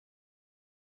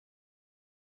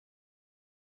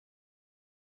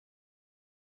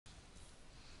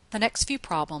The next few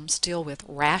problems deal with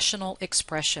rational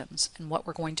expressions and what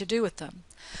we're going to do with them.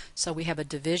 So we have a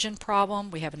division problem,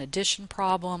 we have an addition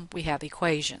problem, we have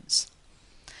equations.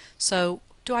 So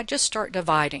do I just start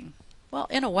dividing? Well,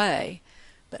 in a way,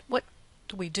 but what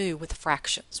do we do with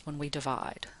fractions when we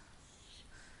divide?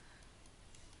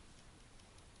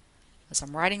 As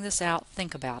I'm writing this out,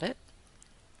 think about it.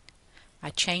 I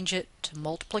change it to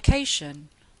multiplication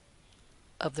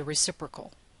of the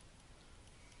reciprocal.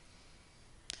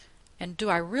 And do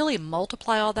I really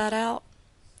multiply all that out?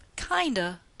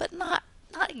 Kinda, but not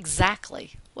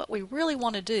exactly. What we really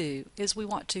want to do is we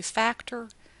want to factor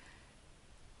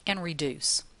and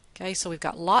reduce. Okay, so we've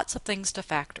got lots of things to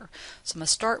factor. So I'm going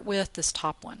to start with this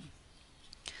top one.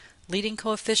 Leading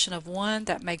coefficient of 1,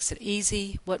 that makes it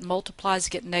easy. What multiplies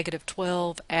get negative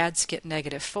 12, adds get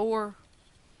negative 4,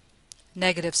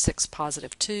 negative 6,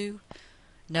 positive 2.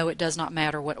 No, it does not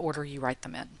matter what order you write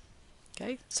them in.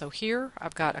 Okay, so here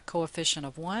I've got a coefficient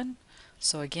of 1.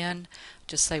 So again,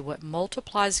 just say what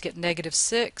multiplies get negative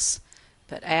 6,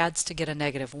 but adds to get a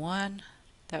negative 1.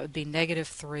 That would be negative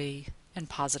 3 and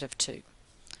positive 2.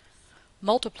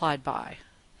 Multiplied by.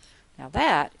 Now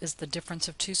that is the difference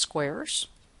of two squares.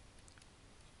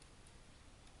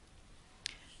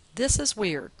 This is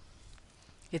weird.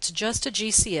 It's just a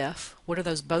GCF. What are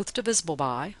those both divisible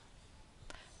by?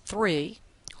 3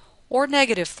 or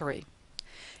negative 3.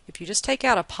 If you just take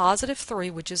out a positive 3,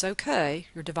 which is okay,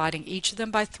 you're dividing each of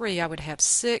them by 3, I would have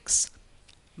 6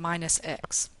 minus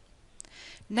x.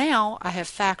 Now I have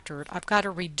factored, I've got to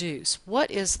reduce.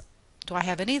 Do I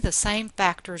have any of the same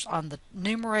factors on the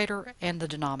numerator and the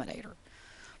denominator?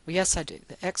 Well, yes, I do.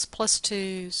 The x plus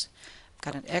 2's, I've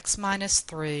got an x minus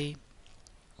 3.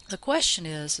 The question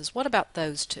is what about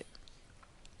those two?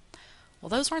 Well,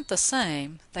 those aren't the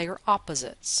same, they are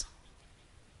opposites.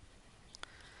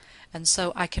 And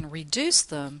so I can reduce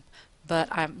them, but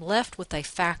I'm left with a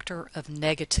factor of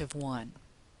negative 1.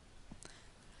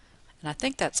 And I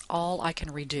think that's all I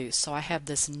can reduce. So I have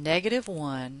this negative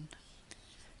 1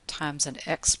 times an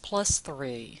x plus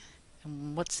 3.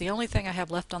 And what's the only thing I have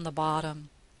left on the bottom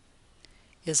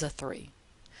is a 3.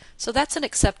 So that's an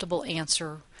acceptable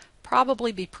answer.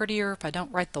 Probably be prettier if I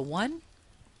don't write the 1.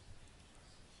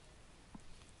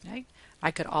 Okay.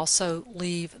 I could also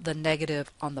leave the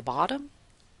negative on the bottom.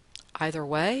 Either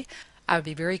way, I would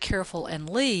be very careful and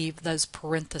leave those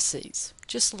parentheses.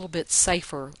 Just a little bit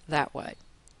safer that way.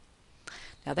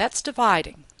 Now that's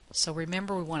dividing. So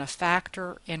remember, we want to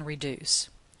factor and reduce.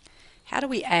 How do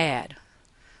we add?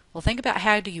 Well, think about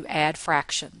how do you add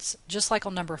fractions. Just like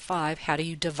on number 5, how do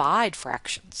you divide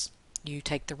fractions? You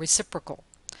take the reciprocal.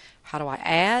 How do I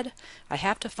add? I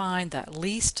have to find that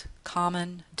least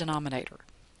common denominator,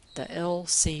 the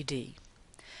LCD.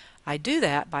 I do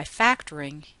that by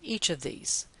factoring each of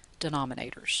these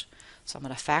denominators. So I'm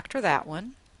going to factor that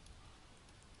one,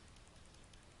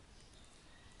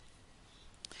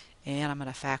 and I'm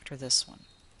going to factor this one.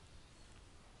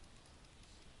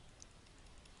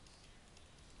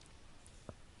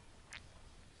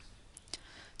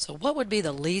 So what would be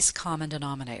the least common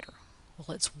denominator?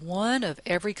 Well, it's one of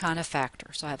every kind of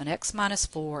factor. So I have an x minus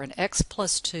 4, an x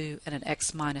plus 2, and an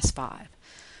x minus 5.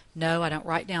 No, I don't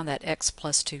write down that x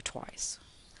plus 2 twice.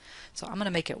 So I'm going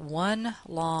to make it one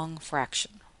long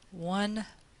fraction, one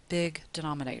big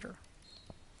denominator.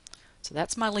 So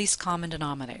that's my least common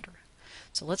denominator.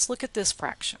 So let's look at this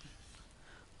fraction.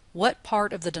 What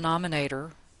part of the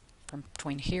denominator from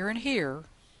between here and here,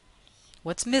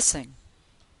 what's missing?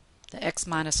 The x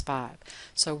minus 5.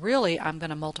 So really I'm going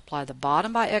to multiply the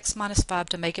bottom by x minus 5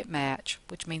 to make it match,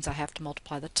 which means I have to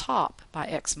multiply the top by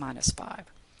x minus 5.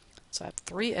 So I have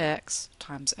 3x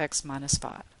times x minus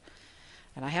 5.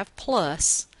 And I have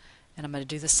plus, and I'm going to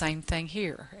do the same thing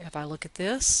here. If I look at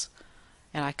this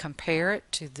and I compare it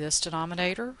to this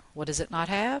denominator, what does it not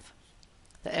have?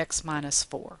 The x minus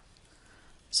 4.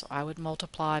 So I would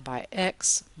multiply by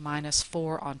x minus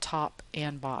 4 on top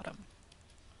and bottom.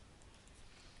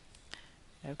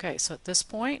 Okay, so at this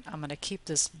point I'm going to keep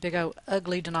this big old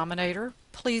ugly denominator.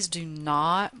 Please do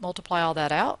not multiply all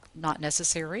that out, not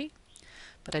necessary.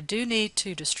 But I do need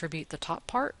to distribute the top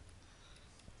part.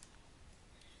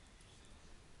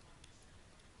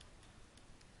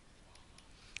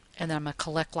 And then I'm going to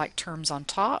collect like terms on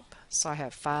top. So I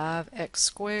have 5x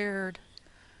squared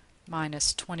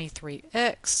minus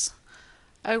 23x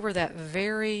over that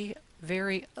very,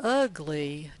 very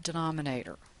ugly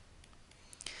denominator.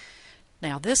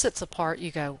 Now this is the part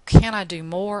you go, can I do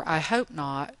more? I hope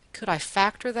not. Could I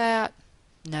factor that?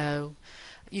 No.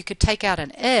 You could take out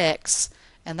an x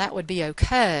and that would be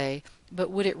okay,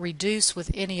 but would it reduce with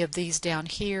any of these down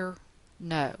here?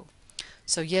 No.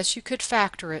 So yes, you could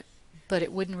factor it, but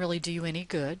it wouldn't really do you any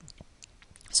good.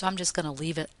 So I'm just going to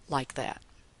leave it like that.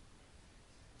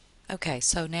 Okay,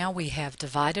 so now we have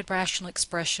divided rational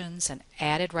expressions and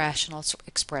added rational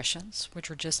expressions,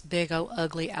 which are just big old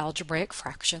ugly algebraic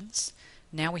fractions.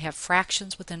 Now we have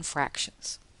fractions within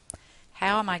fractions.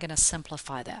 How am I going to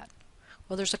simplify that?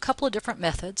 Well, there's a couple of different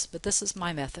methods, but this is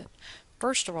my method.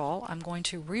 First of all, I'm going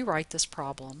to rewrite this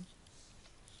problem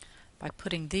by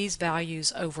putting these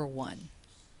values over 1.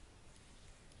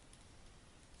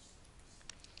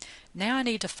 Now I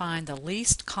need to find the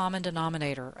least common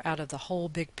denominator out of the whole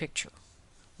big picture.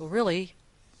 Well, really,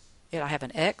 I have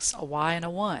an x, a y, and a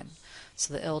 1.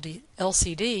 So the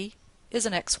LCD is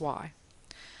an xy.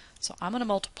 So I'm going to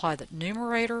multiply the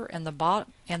numerator and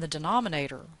the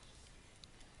denominator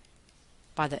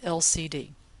by the LCD.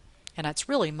 And that's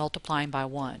really multiplying by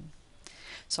 1.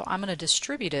 So I'm going to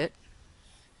distribute it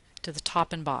to the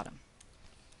top and bottom.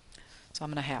 So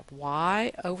I'm going to have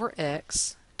y over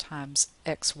x times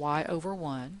xy over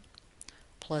 1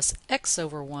 plus x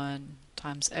over 1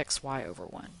 times xy over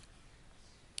 1.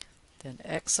 Then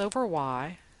x over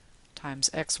y times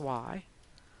xy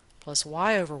plus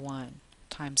y over 1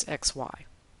 times xy.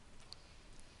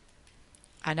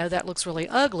 I know that looks really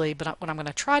ugly, but what I'm going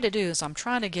to try to do is I'm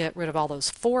trying to get rid of all those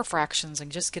 4 fractions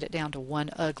and just get it down to one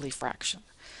ugly fraction.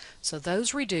 So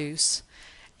those reduce,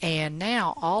 and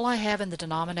now all I have in the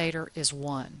denominator is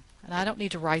 1. And I don't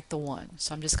need to write the 1,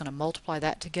 so I'm just going to multiply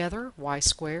that together, y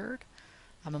squared.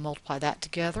 I'm going to multiply that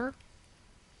together.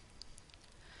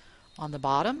 On the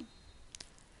bottom,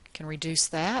 can reduce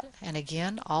that, and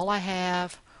again, all I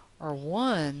have are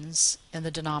 1's in the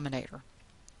denominator.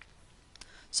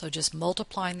 So just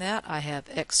multiplying that, I have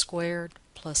x squared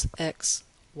plus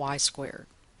xy squared.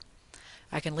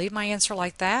 I can leave my answer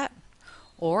like that,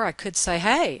 or I could say,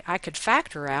 hey, I could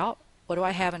factor out, what do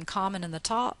I have in common in the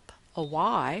top? A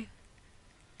y.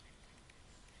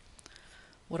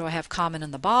 What do I have common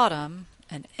in the bottom?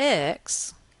 An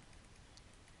x.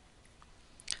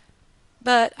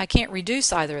 But I can't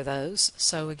reduce either of those,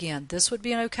 so again, this would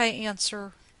be an okay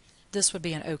answer, this would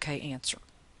be an okay answer.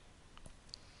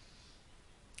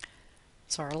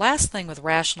 So our last thing with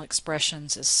rational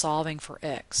expressions is solving for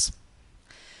x.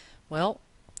 Well,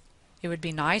 it would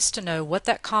be nice to know what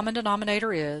that common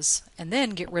denominator is and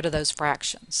then get rid of those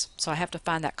fractions. So I have to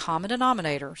find that common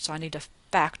denominator, so I need to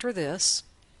factor this.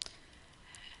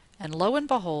 And lo and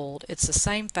behold, it's the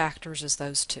same factors as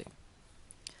those two.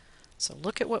 So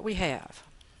look at what we have.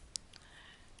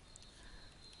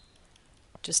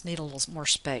 Just need a little more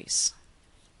space.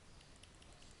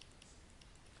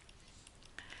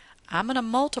 I'm going to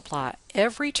multiply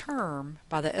every term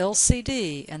by the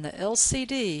LCD, and the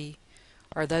LCD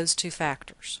are those two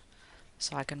factors.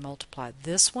 So I can multiply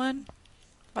this one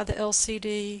by the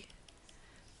LCD,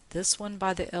 this one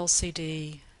by the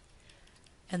LCD,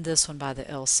 and this one by the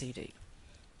LCD.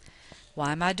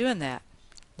 Why am I doing that?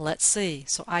 Let's see.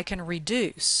 So I can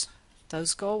reduce.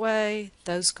 Those go away,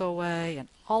 and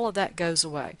all of that goes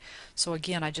away. So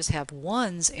again, I just have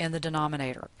 1's in the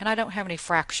denominator, and I don't have any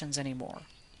fractions anymore.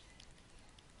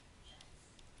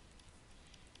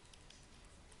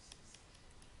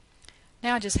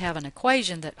 Now I just have an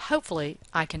equation that hopefully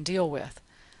I can deal with.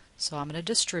 So I'm going to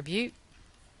distribute.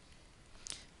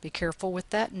 Be careful with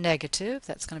that negative.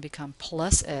 That's going to become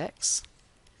plus x.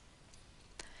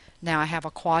 Now I have a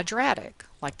quadratic,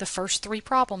 like the first 3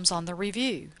 problems on the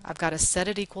review. I've got to set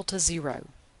it equal to 0.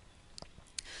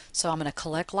 So I'm going to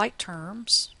collect like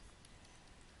terms.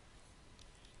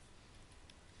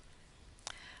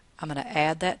 I'm going to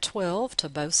add that 12 to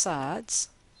both sides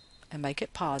and make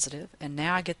it positive, and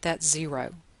now I get that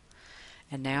 0.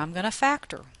 And now I'm going to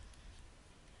factor.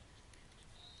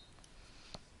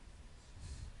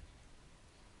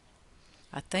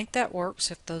 I think that works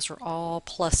if those are all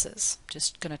pluses.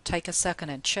 Just going to take a second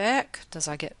and check. Do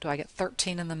I get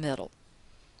 13 in the middle?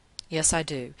 Yes, I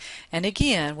do. And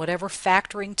again, whatever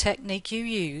factoring technique you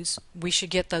use, we should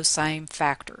get those same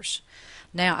factors.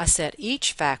 Now I set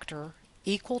each factor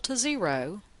equal to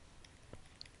 0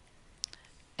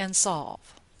 and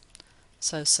solve.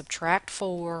 So subtract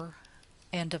 4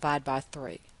 and divide by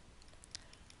 3.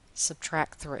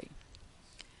 Subtract 3.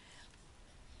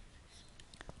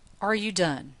 Are you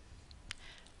done?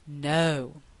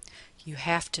 No. You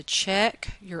have to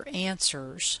check your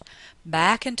answers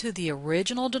back into the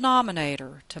original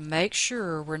denominator to make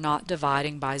sure we're not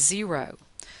dividing by 0.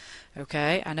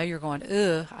 Okay, I know you're going,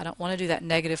 ugh, I don't want to do that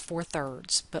negative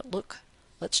 4/3, but look,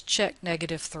 let's check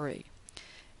negative 3.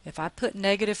 If I put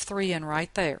negative 3 in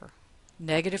right there,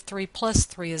 negative 3 plus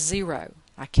 3 is 0.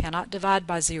 I cannot divide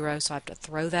by 0, so I have to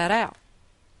throw that out.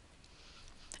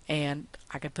 And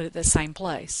I could put it the same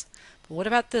place. But what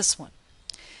about this one?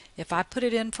 If I put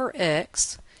it in for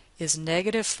x, is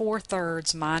negative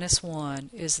 4/3 minus 1,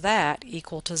 is that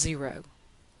equal to 0?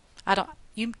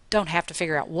 You don't have to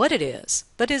figure out what it is,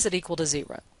 but is it equal to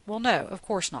 0? Well, no, of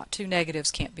course not. Two negatives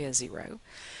can't be a 0.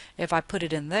 If I put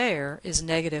it in there, is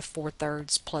negative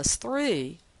 4/3 plus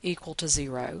 3 equal to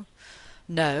 0?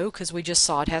 No, because we just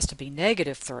saw it has to be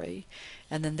negative 3.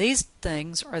 And then these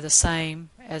things are the same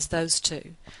as those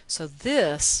two. So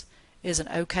this is an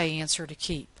okay answer to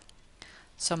keep.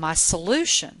 So my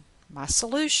solution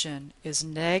is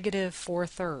negative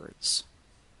 4/3.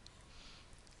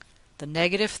 The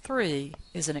negative 3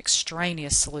 is an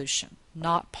extraneous solution,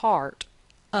 not part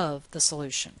of the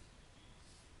solution.